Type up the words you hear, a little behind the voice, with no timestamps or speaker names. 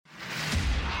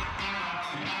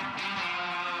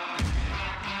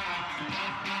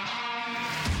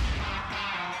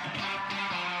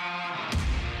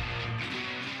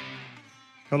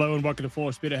Hello and welcome to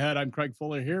Full Speed Ahead. I'm Craig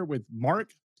Fuller here with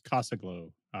Mark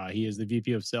Casaglo. He is the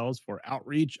VP of Sales for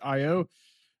Outreach.io.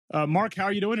 Mark, how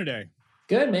are you doing today?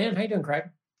 Good, man. How you doing, Craig?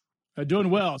 Doing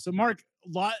well. So, Mark,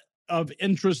 a lot of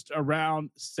interest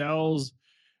around sales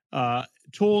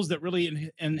tools that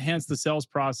really enhance the sales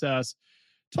process.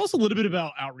 Tell us a little bit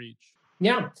about Outreach.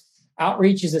 Yeah.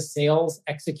 Outreach is a sales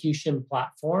execution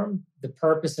platform. The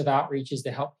purpose of Outreach is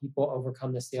to help people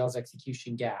overcome the sales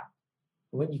execution gap.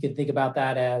 What you can think about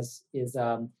that as is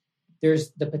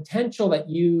there's the potential that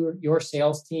your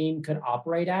sales team could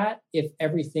operate at if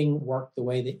everything worked the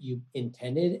way that you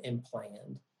intended and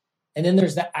planned. And then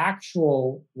there's the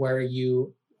actual where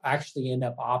you actually end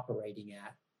up operating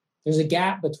at. There's a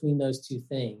gap between those two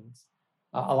things.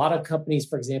 A lot of companies,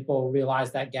 for example,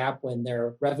 realize that gap when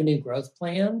their revenue growth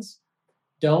plans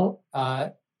don't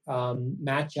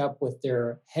match up with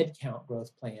their headcount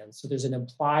growth plans. So there's an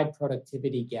implied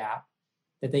productivity gap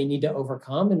that they need to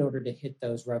overcome in order to hit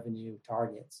those revenue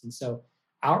targets. And so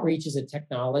Outreach is a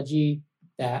technology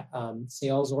that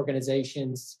sales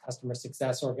organizations, customer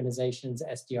success organizations,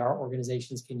 SDR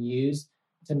organizations can use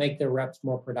to make their reps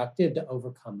more productive to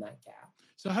overcome that gap.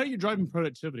 So how are you driving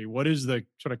productivity? What is the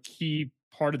sort of key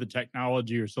part of the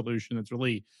technology or solution that's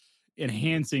really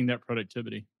enhancing that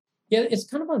productivity? Yeah, it's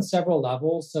kind of on several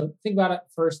levels. So think about it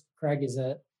first, Craig,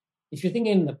 if you're thinking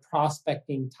in the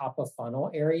prospecting top of funnel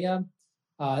area,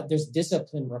 there's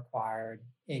discipline required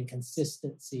and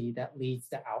consistency that leads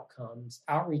to outcomes.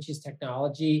 Outreach's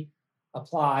technology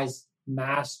applies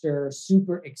master,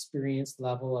 super experienced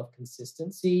level of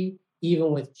consistency,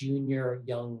 even with junior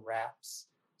young reps.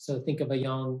 So think of a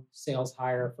young sales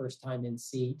hire, first time in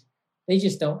seat. They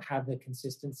just don't have the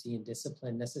consistency and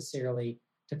discipline necessarily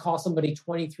to call somebody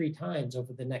 23 times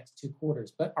over the next 2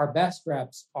 quarters. But our best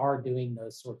reps are doing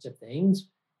those sorts of things.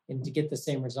 And to get the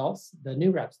same results, the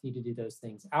new reps need to do those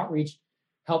things. Outreach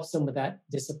helps them with that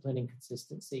discipline and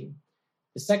consistency.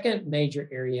 The second major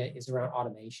area is around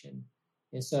automation.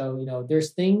 And so,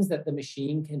 there's things that the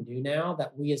machine can do now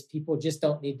that we as people just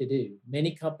don't need to do.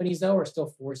 Many companies, though, are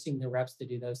still forcing the reps to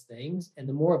do those things. And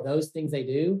the more of those things they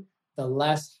do, the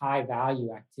less high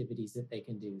value activities that they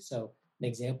can do. So an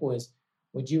example is,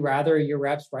 would you rather your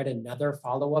reps write another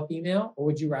follow-up email, or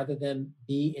would you rather them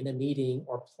be in a meeting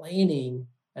or planning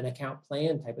an account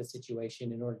plan type of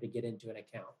situation in order to get into an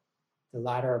account? The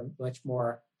latter are much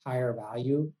more higher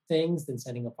value things than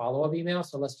sending a follow-up email.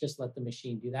 So let's just let the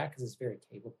machine do that because it's very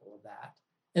capable of that.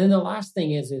 And then the last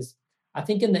thing is I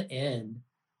think in the end,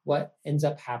 what ends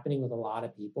up happening with a lot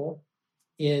of people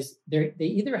is they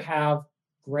either have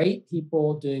great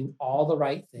people doing all the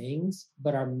right things,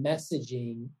 but our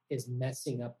messaging is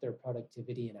messing up their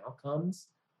productivity and outcomes,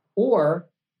 or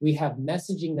we have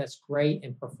messaging that's great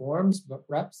and performs, but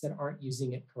reps that aren't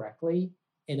using it correctly.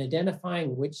 And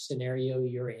identifying which scenario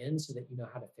you're in so that you know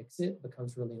how to fix it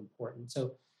becomes really important.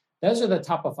 So those are the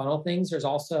top of funnel things. There's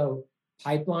also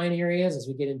pipeline areas as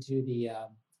we get into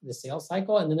the sales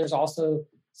cycle. And then there's also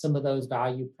some of those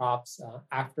value props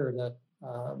after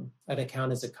an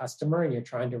account is a customer and you're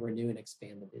trying to renew and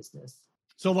expand the business.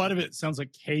 So a lot of it sounds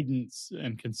like cadence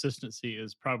and consistency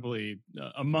is probably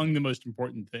among the most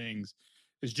important things,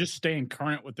 is just staying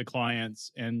current with the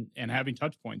clients and having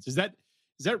touch points. Is that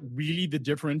really the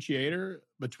differentiator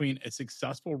between a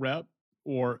successful rep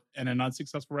and a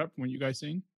non-successful rep from what you guys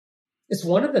seeing? It's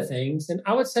one of the things. And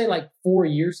I would say like 4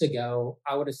 years ago,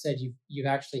 I would have said you've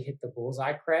actually hit the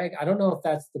bullseye, Craig. I don't know if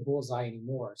that's the bullseye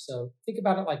anymore. So think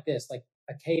about it like this, like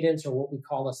a cadence or what we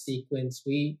call a sequence.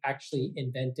 We actually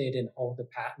invented and hold the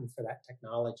patent for that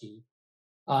technology.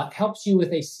 Helps you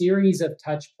with a series of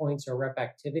touch points or rep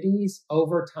activities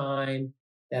over time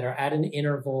that are at an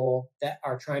interval that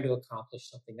are trying to accomplish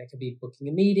something. That could be booking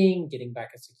a meeting, getting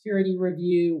back a security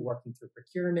review, working through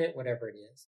procurement, whatever it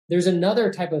is. There's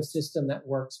another type of system that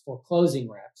works for closing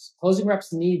reps. Closing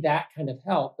reps need that kind of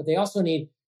help, but they also need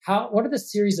what are the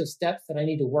series of steps that I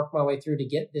need to work my way through to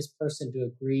get this person to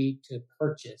agree to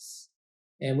purchase?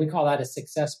 And we call that a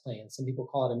success plan. Some people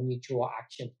call it a mutual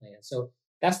action plan. So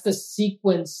that's the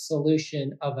sequence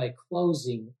solution of a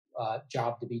closing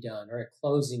job to be done or a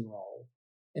closing role.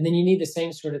 And then you need the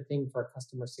same sort of thing for a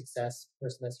customer success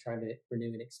person that's trying to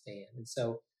renew and expand. And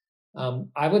so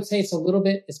I would say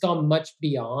it's gone much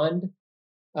beyond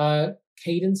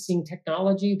cadencing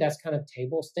technology. That's kind of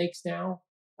table stakes now.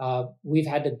 We've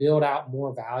had to build out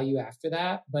more value after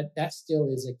that, but that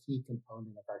still is a key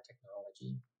component of our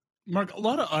technology. Mark, a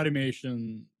lot of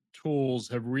automation tools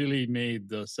have really made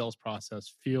the sales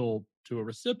process feel to a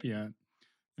recipient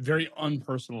very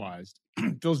unpersonalized.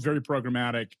 Feels very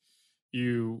programmatic.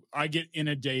 I get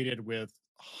inundated with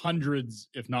hundreds,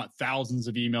 if not thousands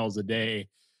of emails a day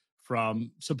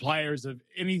from suppliers of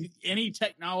any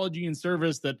technology and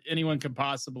service that anyone could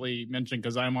possibly mention.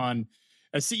 Because I'm on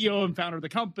as CEO and founder of the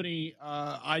company,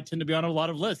 I tend to be on a lot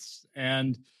of lists.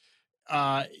 And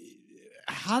how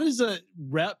does a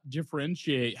rep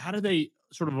differentiate? How do they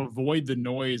sort of avoid the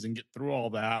noise and get through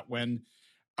all that when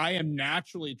I am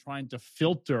naturally trying to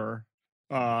filter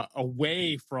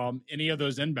away from any of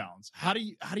those inbounds? How do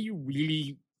you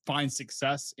really find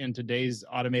success in today's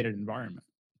automated environment?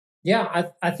 Yeah,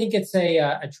 I think it's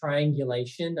a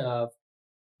triangulation of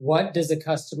what does a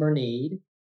customer need?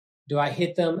 Do I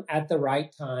hit them at the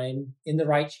right time, in the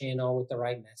right channel, with the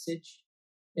right message?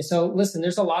 And so, listen,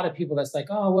 there's a lot of people that's like,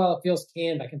 oh, well, it feels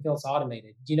canned. I can feel it's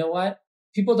automated. Do you know what?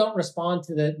 People don't respond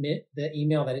to the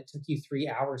email that it took you 3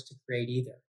 hours to create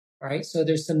either. All right. So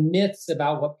there's some myths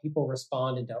about what people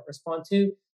respond and don't respond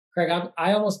to. Craig,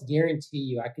 I almost guarantee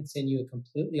you I could send you a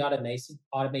completely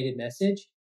automated message.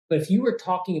 But if you were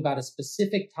talking about a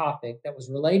specific topic that was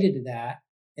related to that,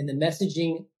 and the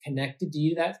messaging connected to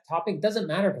you, that topic, it doesn't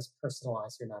matter if it's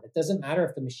personalized or not. It doesn't matter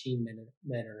if the machine meant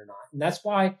it or not. And that's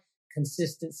why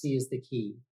consistency is the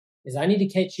key. Is I need to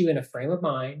catch you in a frame of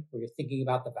mind where you're thinking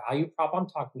about the value prop I'm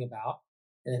talking about,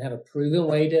 and then have a proven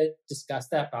way to discuss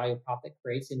that value prop that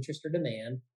creates interest or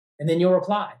demand, and then you'll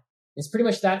reply. It's pretty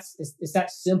much it's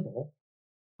that simple,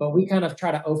 but we kind of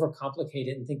try to overcomplicate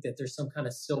it and think that there's some kind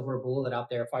of silver bullet out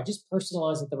there. If I just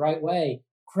personalize it the right way,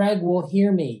 Craig will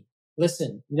hear me.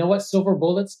 Listen, you know what silver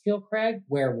bullets kill, Craig?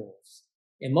 Werewolves.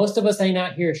 And most of us ain't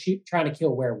out here trying to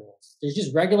kill werewolves. There's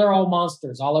just regular old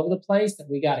monsters all over the place that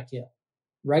we got to kill.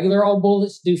 Regular old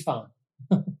bullets do fine.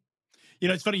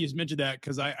 It's funny you mentioned that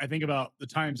because I think about the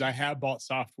times I have bought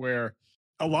software.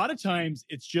 A lot of times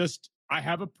it's just I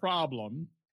have a problem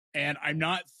and I'm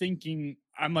not thinking,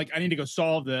 I'm like, I need to go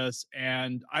solve this.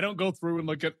 And I don't go through and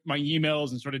look at my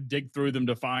emails and sort of dig through them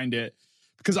to find it.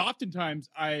 Because oftentimes,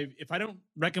 if I don't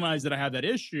recognize that I have that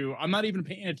issue, I'm not even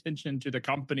paying attention to the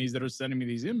companies that are sending me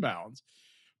these inbounds.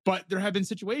 But there have been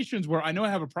situations where I know I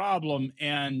have a problem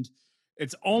and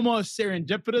it's almost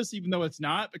serendipitous, even though it's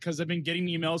not, because I've been getting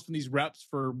emails from these reps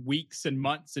for weeks and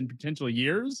months and potentially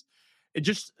years. It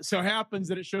just so happens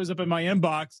that it shows up in my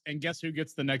inbox, and guess who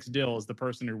gets the next deal is the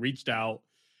person who reached out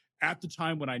at the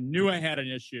time when I knew I had an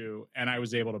issue and I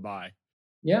was able to buy.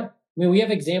 Yeah. I mean, we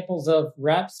have examples of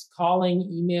reps calling,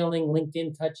 emailing,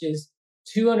 LinkedIn touches,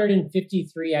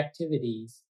 253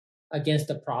 activities against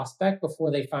a prospect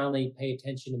before they finally pay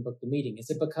attention and book the meeting. Is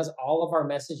it because all of our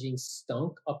messaging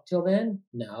stunk up till then?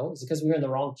 No. Is it because we were in the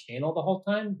wrong channel the whole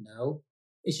time? No.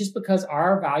 It's just because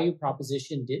our value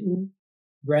proposition didn't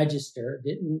register,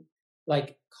 didn't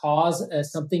cause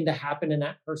something to happen in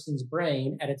that person's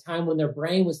brain at a time when their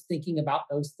brain was thinking about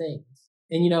those things.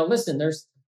 And, listen,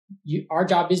 our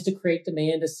job is to create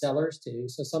demand as sellers too.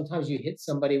 So sometimes you hit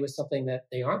somebody with something that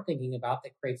they aren't thinking about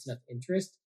that creates enough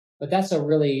interest, but that's a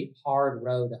really hard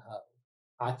row to hoe.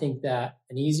 I think that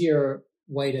an easier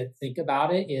way to think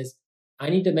about it is I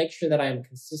need to make sure that I am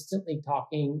consistently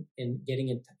talking and getting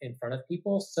in front of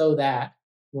people so that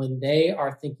when they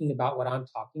are thinking about what I'm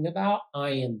talking about, I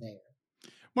am there.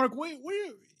 Mark,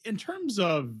 in terms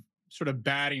of sort of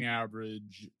batting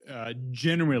average,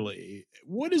 generally,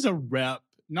 what is a rep,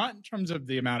 not in terms of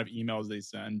the amount of emails they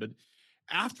send, but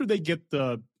after they get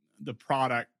the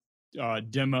product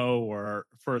demo or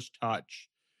first touch,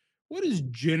 what is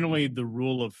generally the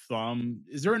rule of thumb?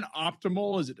 Is there an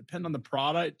optimal? Does it depend on the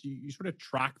product? Do you sort of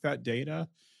track that data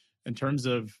in terms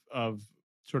of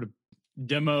sort of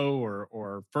demo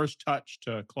or first touch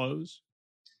to close?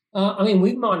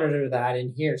 We monitor that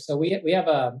in here. So we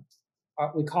have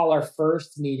we call our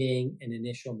first meeting an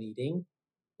initial meeting.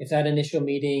 If that initial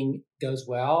meeting goes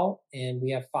well, and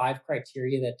we have 5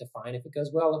 criteria that define if it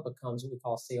goes well, it becomes what we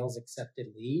call sales accepted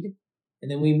lead. And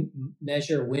then we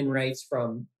measure win rates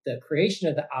from the creation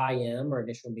of the IM or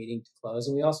initial meeting to close.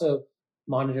 And we also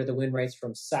monitor the win rates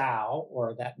from SAL,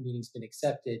 or that meeting's been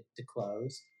accepted, to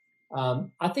close.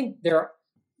 I think there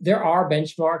are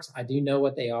benchmarks. I do know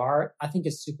what they are. I think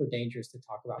it's super dangerous to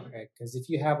talk about, Craig, because if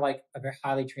you have like a very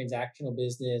highly transactional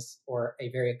business or a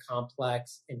very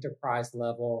complex enterprise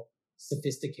level,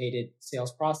 sophisticated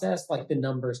sales process, like the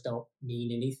numbers don't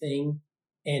mean anything.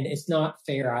 And it's not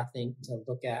fair, I think, to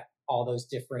look at all those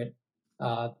different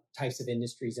types of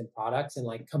industries and products and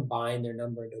like combine their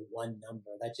number into one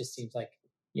number. That just seems like,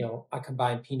 I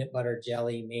combine peanut butter,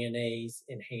 jelly, mayonnaise,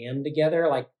 and ham together.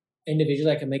 Like,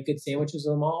 individually, I can make good sandwiches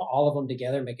with them all of them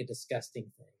together make a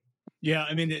disgusting thing. Yeah.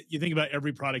 I mean, you think about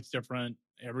every product's different.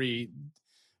 Every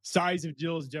size of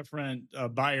deal is different.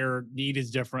 Buyer need is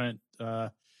different.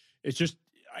 It's just,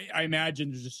 I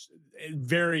imagine it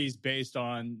varies based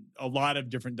on a lot of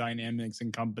different dynamics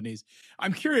in companies.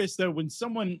 I'm curious though, when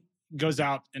someone goes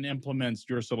out and implements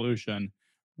your solution,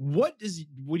 what do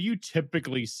you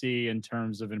typically see in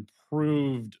terms of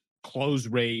improved close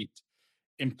rate,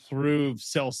 improved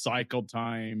sales cycle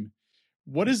time?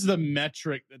 What is the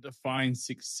metric that defines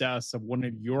success of one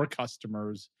of your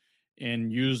customers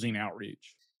in using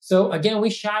outreach? So again,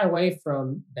 we shy away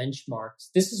from benchmarks.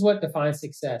 This is what defines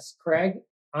success. Craig,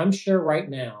 I'm sure right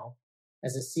now,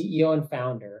 as a CEO and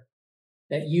founder,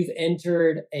 that you've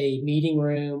entered a meeting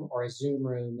room or a Zoom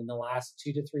room in the last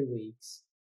 2 to 3 weeks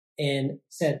and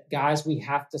said, guys, we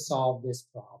have to solve this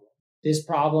problem. This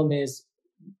problem is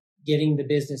getting the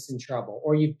business in trouble,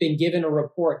 or you've been given a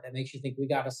report that makes you think we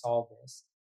got to solve this.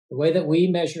 The way that we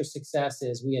measure success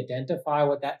is we identify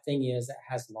what that thing is that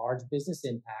has large business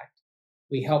impact.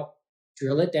 We help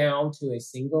drill it down to a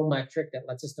single metric that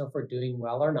lets us know if we're doing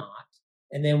well or not.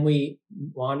 And then we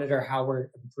monitor how we're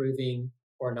improving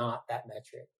or not that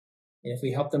metric. And if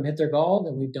we help them hit their goal,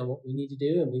 then we've done what we need to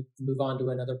do and we move on to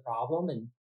another problem and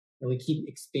we keep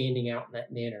expanding out in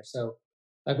that manner. So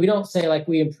like we don't say like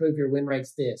we improve your win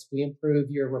rates this, we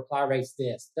improve your reply rates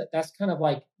this. That's kind of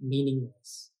like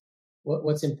meaningless.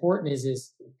 What's important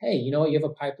is hey, you know, you have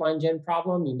a pipeline gen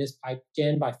problem. You missed pipe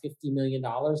gen by $50 million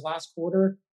last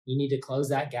quarter. You need to close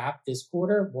that gap this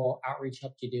quarter. Well, outreach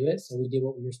helped you do it. So we did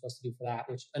what we were supposed to do for that,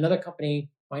 which another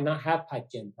company might not have pipe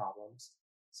gen problems.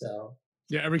 So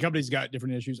yeah, every company's got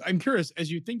different issues. I'm curious,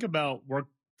 as you think about work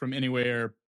from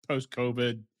anywhere,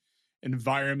 post-COVID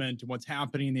environment and what's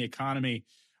happening in the economy,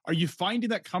 are you finding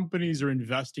that companies are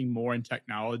investing more in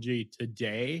technology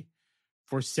today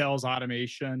for sales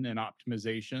automation and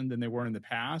optimization than they were in the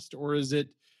past? Or is it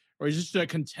just a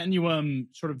continuum,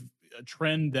 sort of a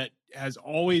trend that has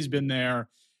always been there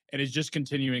and is just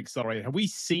continuing to accelerate? Have we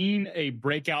seen a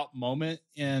breakout moment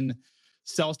in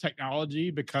sales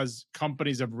technology because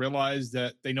companies have realized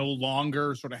that they no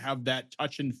longer sort of have that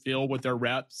touch and feel with their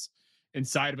reps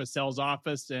inside of a sales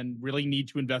office and really need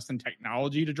to invest in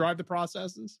technology to drive the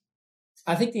processes?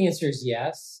 I think the answer is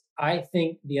yes. I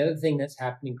think the other thing that's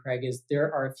happening, Craig, is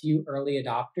there are a few early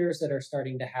adopters that are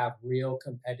starting to have real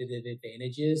competitive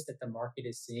advantages that the market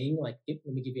is seeing. Like,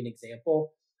 let me give you an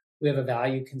example. We have a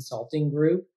value consulting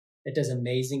group that does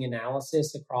amazing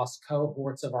analysis across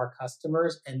cohorts of our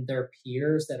customers and their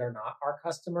peers that are not our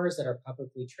customers, that are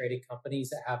publicly traded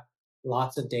companies that have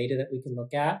lots of data that we can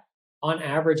look at. On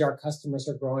average, our customers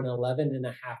are growing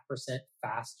 11.5%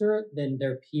 faster than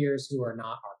their peers who are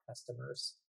not our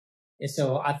customers. And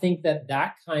so I think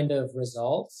that kind of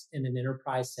results in an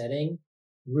enterprise setting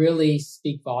really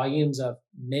speak volumes of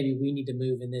maybe we need to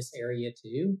move in this area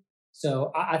too.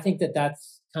 So I think that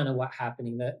that's kind of what's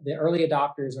happening. The early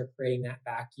adopters are creating that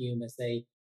vacuum as they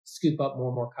scoop up more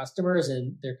and more customers,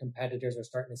 and their competitors are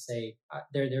starting to say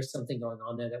there's something going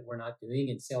on there that we're not doing.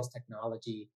 And sales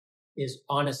technology is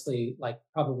honestly like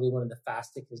probably one of the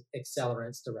fastest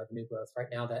accelerants to revenue growth right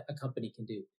now that a company can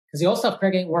do. Because the old stuff,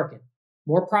 Craig, ain't working.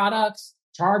 More products,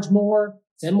 charge more,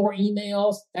 send more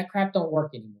emails. That crap don't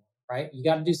work anymore, right? You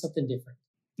got to do something different.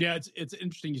 Yeah, it's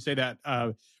interesting you say that.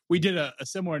 We did a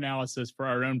similar analysis for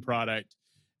our own product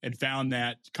and found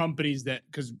that companies that,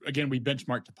 because again, we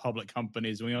benchmarked to public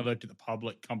companies, and we only looked at the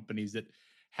public companies that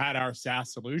had our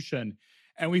SaaS solution.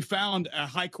 And we found a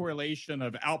high correlation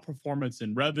of outperformance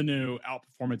in revenue,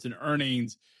 outperformance in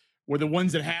earnings were the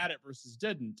ones that had it versus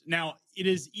didn't. Now, it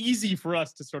is easy for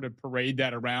us to sort of parade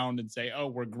that around and say, oh,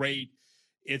 we're great.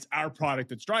 It's our product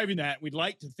that's driving that. We'd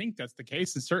like to think that's the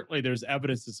case, and certainly there's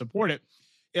evidence to support it.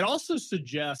 It also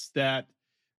suggests that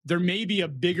there may be a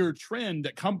bigger trend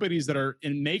that companies that are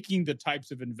in making the types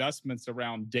of investments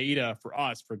around data for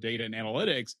us, for data and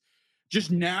analytics, just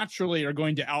naturally are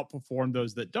going to outperform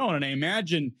those that don't. And I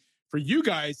imagine for you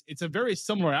guys, it's a very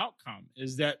similar outcome,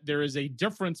 is that there is a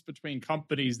difference between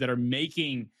companies that are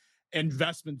making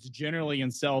investments generally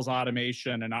in sales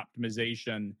automation and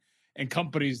optimization and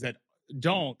companies that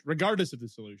don't, regardless of the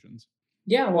solutions.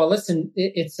 Yeah, well, listen,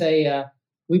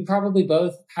 we probably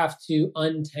both have to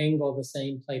untangle the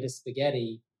same plate of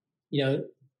spaghetti. You know,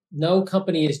 no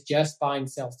company is just buying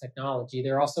sales technology.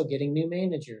 They're also getting new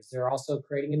managers. They're also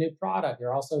creating a new product.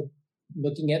 They're also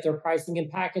looking at their pricing and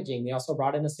packaging. They also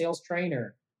brought in a sales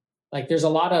trainer. Like, there's a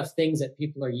lot of things that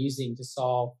people are using to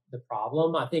solve the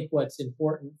problem. I think what's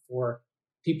important for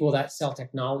people that sell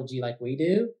technology like we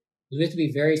do is we have to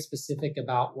be very specific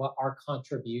about what our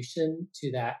contribution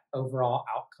to that overall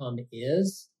outcome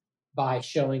is by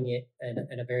showing it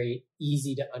in a very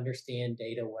easy to understand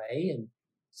data way. And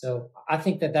so I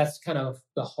think that that's kind of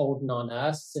beholden on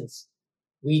us, since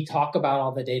we talk about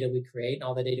all the data we create and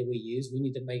all the data we use. We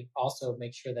need to also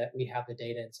make sure that we have the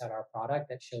data inside our product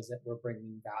that shows that we're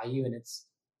bringing value. And it's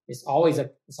always a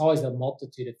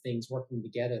multitude of things working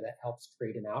together that helps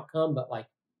create an outcome. But like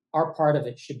our part of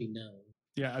it should be known.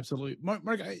 Yeah, absolutely. Mark,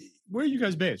 where are you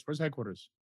guys based? Where's headquarters?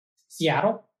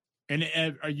 Seattle. And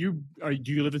do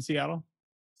you live in Seattle?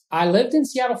 I lived in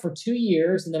Seattle for 2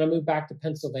 years, and then I moved back to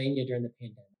Pennsylvania during the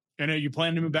pandemic. And are you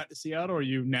planning to move back to Seattle, or are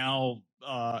you now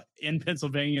in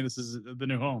Pennsylvania? This is the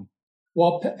new home.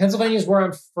 Well, Pennsylvania is where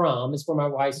I'm from. It's where my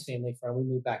wife's family from. We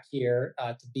moved back here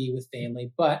to be with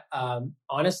family. But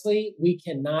honestly, we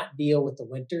cannot deal with the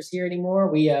winters here anymore.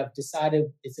 We have decided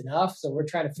it's enough. So we're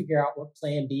trying to figure out what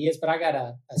plan B is. But I got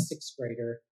a sixth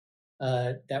grader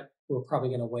that we're probably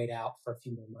going to wait out for a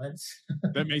few more months.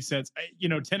 That makes sense.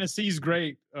 Tennessee's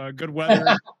great. Good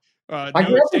weather.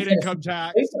 No state income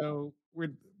tax. So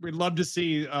we'd love to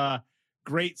see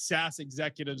great SaaS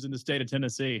executives in the state of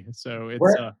Tennessee. So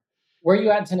it's where are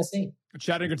you at in Tennessee?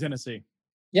 Chattanooga, Tennessee.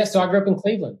 Yeah, so I grew up in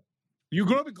Cleveland. You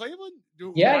grew up in Cleveland?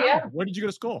 Yeah, wow. Yeah. Where did you go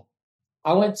to school?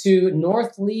 I went to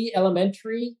North Lee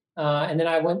Elementary, and then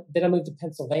I moved to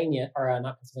Pennsylvania, or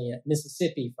not Pennsylvania,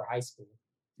 Mississippi for high school.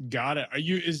 Got it.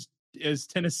 Is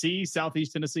Tennessee,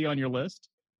 Southeast Tennessee on your list?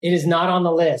 It is not on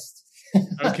the list.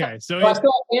 Okay, so I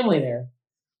still have family there.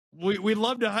 We'd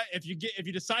love to, if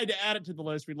you decide to add it to the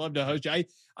list, we'd love to host you. I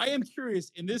am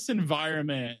curious, in this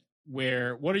environment,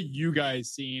 what are you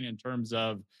guys seeing in terms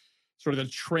of sort of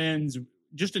the trends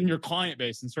just in your client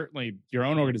base and certainly your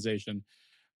own organization?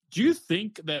 Do you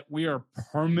think that we are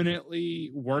permanently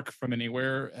work from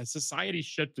anywhere? Has society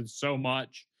shifted so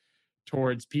much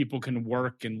towards people can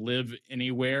work and live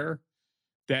anywhere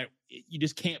that you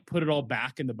just can't put it all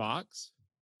back in the box?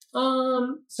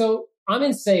 So I'm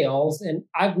in sales, and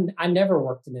I never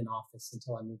worked in an office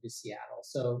until I moved to Seattle.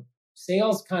 So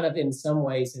sales kind of in some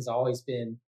ways has always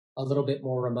been a little bit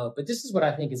more remote. But this is what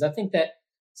I think that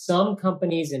some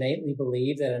companies innately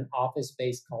believe that an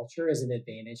office-based culture is an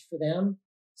advantage for them.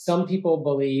 Some people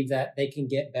believe that they can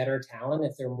get better talent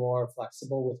if they're more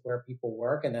flexible with where people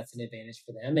work, and that's an advantage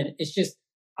for them. And it's just,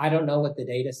 I don't know what the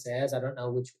data says. I don't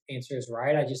know which answer is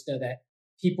right. I just know that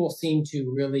people seem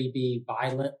to really be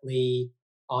violently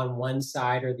on one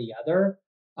side or the other.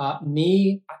 I've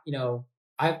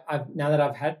now that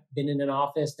I've been in an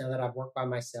office, now that I've worked by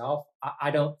myself,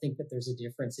 I don't think that there's a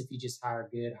difference if you just hire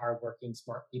good, hardworking,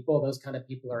 smart people. Those kind of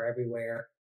people are everywhere.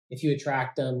 If you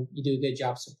attract them, you do a good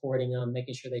job supporting them,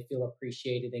 making sure they feel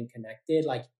appreciated and connected.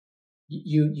 Like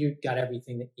you got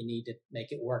everything that you need to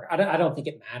make it work. I don't think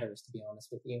it matters, to be honest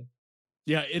with you.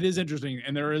 Yeah, it is interesting.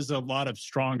 And there is a lot of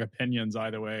strong opinions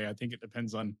either way. I think it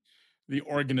depends on the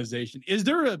organization. Is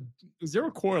there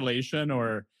a correlation,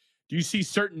 or do you see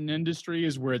certain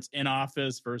industries where it's in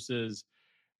office versus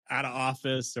out of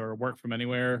office or work from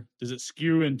anywhere? Does it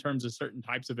skew in terms of certain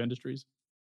types of industries?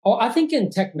 Oh, I think in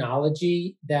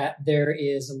technology that there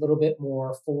is a little bit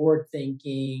more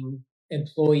forward-thinking,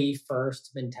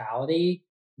 employee-first mentality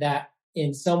that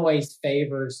in some ways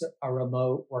favors a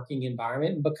remote working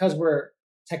environment. And because we're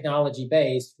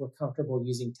technology-based, we're comfortable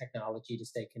using technology to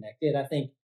stay connected. I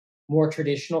think more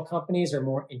traditional companies are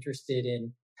more interested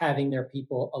in having their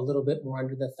people a little bit more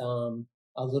under the thumb,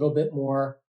 a little bit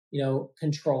more,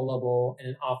 controllable, in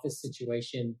an office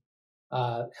situation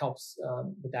helps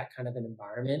with that kind of an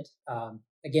environment.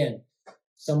 Again,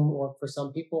 some work for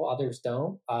some people, others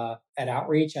don't. At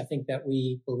Outreach, I think that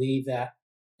we believe that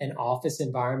an office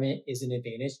environment is an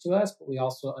advantage to us, but we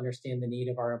also understand the need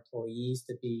of our employees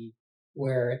to be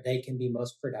where they can be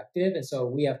most productive. And so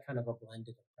we have kind of a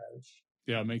blended approach.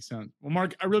 Yeah, it makes sense. Well,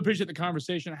 Mark, I really appreciate the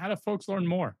conversation. How do folks learn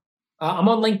more? I'm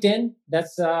on LinkedIn.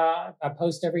 That's I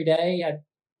post every day. I had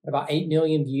about 8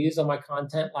 million views on my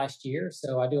content last year.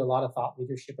 So I do a lot of thought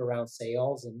leadership around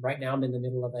sales. And right now I'm in the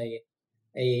middle of a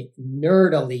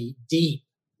nerdily deep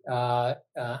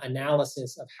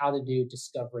analysis of how to do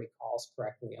discovery calls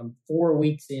correctly. I'm 4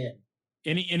 weeks in.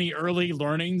 Any early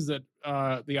learnings that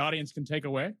the audience can take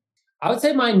away? I would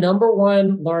say my number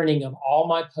one learning of all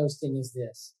my posting is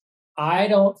this. I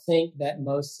don't think that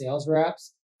most sales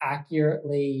reps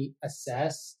accurately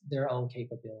assess their own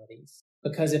capabilities.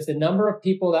 Because if the number of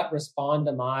people that respond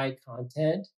to my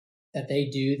content, that they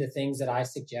do the things that I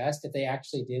suggest, if they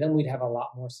actually did them, we'd have a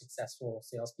lot more successful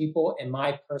salespeople. And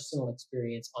my personal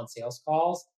experience on sales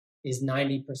calls is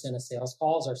 90% of sales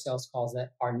calls are sales calls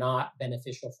that are not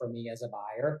beneficial for me as a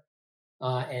buyer.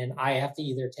 And I have to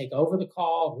either take over the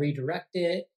call, redirect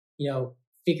it,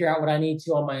 figure out what I need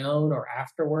to on my own or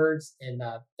afterwards. And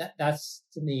that's,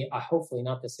 to me, hopefully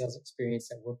not the sales experience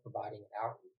that we're providing at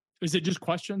Outreach. Is it just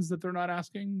questions that they're not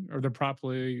asking, or they're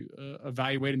properly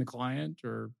evaluating the client,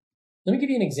 or? Let me give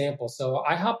you an example. So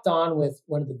I hopped on with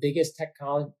one of the biggest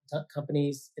technology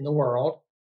companies in the world.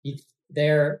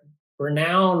 They're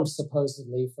renowned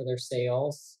supposedly for their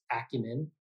sales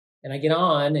acumen. And I get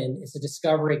on and it's a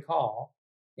discovery call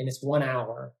and it's 1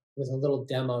 hour with a little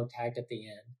demo tagged at the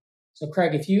end. So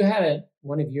Craig, if you had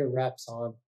one of your reps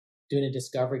on doing a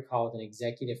discovery call with an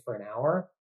executive for an hour,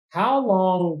 how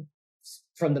long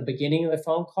from the beginning of the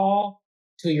phone call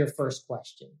to your first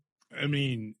question? I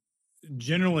mean,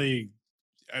 generally,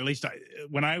 at least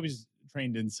when I was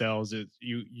trained in sales,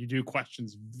 you do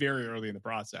questions very early in the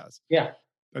process. Yeah.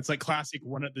 That's like classic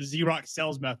one of the Xerox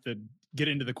sales method. Get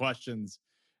into the questions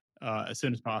as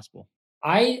soon as possible.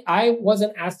 I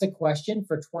wasn't asked a question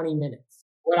for 20 minutes.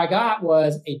 What I got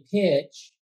was a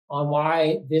pitch on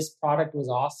why this product was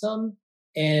awesome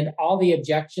and all the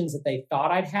objections that they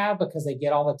thought I'd have because they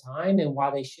get all the time and why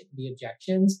they shouldn't be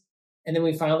objections. And then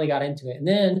we finally got into it. And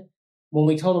then when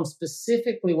we told them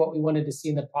specifically what we wanted to see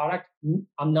in the product,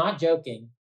 I'm not joking.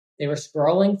 They were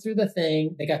scrolling through the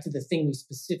thing. They got to the thing we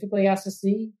specifically asked to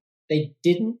see. They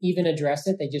didn't even address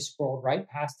it. They just scrolled right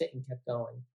past it and kept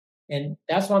going. And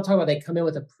that's what I'm talking about. They come in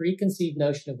with a preconceived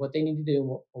notion of what they need to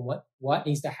do and what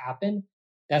needs to happen.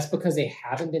 That's because they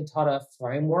haven't been taught a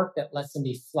framework that lets them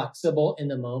be flexible in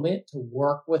the moment to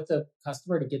work with the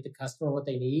customer to get the customer what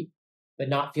they need, but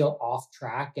not feel off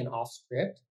track and off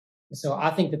script. And so I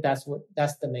think that's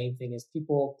the main thing is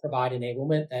people provide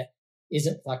enablement that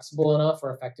isn't flexible enough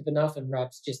or effective enough, and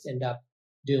reps just end up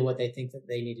doing what they think that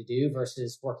they need to do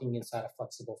versus working inside a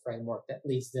flexible framework that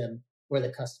leads them where the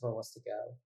customer wants to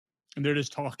go. And they're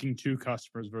just talking to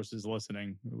customers versus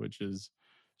listening, which is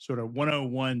sort of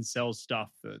 101 sales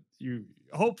stuff that you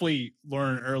hopefully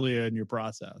learn earlier in your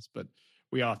process, but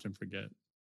we often forget.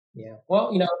 Yeah.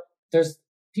 Well, there's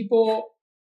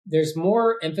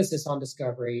more emphasis on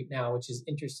discovery now, which is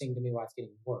interesting to me why it's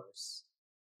getting worse.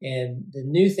 And the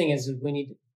new thing is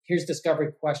here's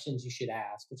discovery questions you should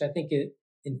ask, which I think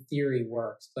in theory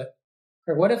works. But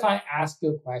what if I ask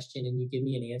you a question and you give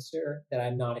me an answer that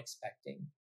I'm not expecting?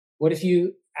 What if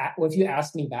you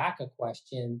ask me back a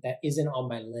question that isn't on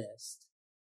my list?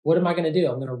 What am I going to do?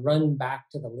 I'm going to run back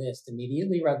to the list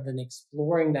immediately rather than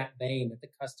exploring that vein that the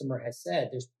customer has said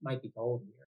might be gold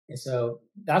here. And so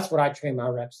that's what I train my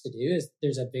reps to do is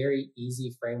there's a very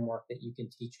easy framework that you can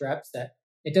teach reps that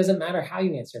it doesn't matter how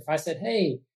you answer. If I said,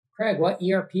 hey, Craig, what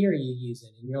ERP are you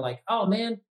using? And you're like, oh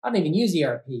man, I don't even use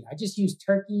ERP. I just use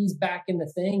turkeys back in the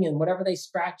thing and whatever they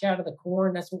scratch out of the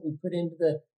corn, that's what we put into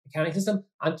the accounting system.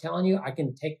 I'm telling you, I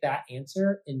can take that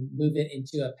answer and move it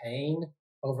into a pane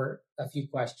over a few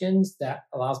questions that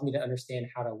allows me to understand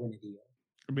how to win a deal.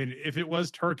 I mean, if it was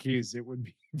turkeys, it would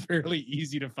be fairly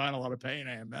easy to find a lot of pain,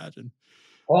 I imagine.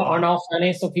 Well, aren't all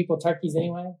financial people turkeys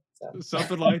anyway? So.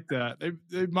 Something like that.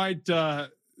 They might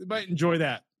enjoy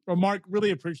that. Well, Mark,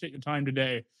 really appreciate your time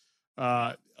today.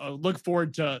 I look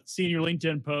forward to seeing your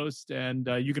LinkedIn post, and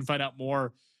you can find out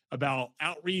more about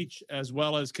outreach as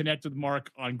well as connect with Mark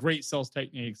on great sales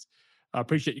techniques. I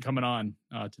appreciate you coming on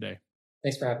today.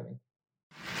 Thanks for having me.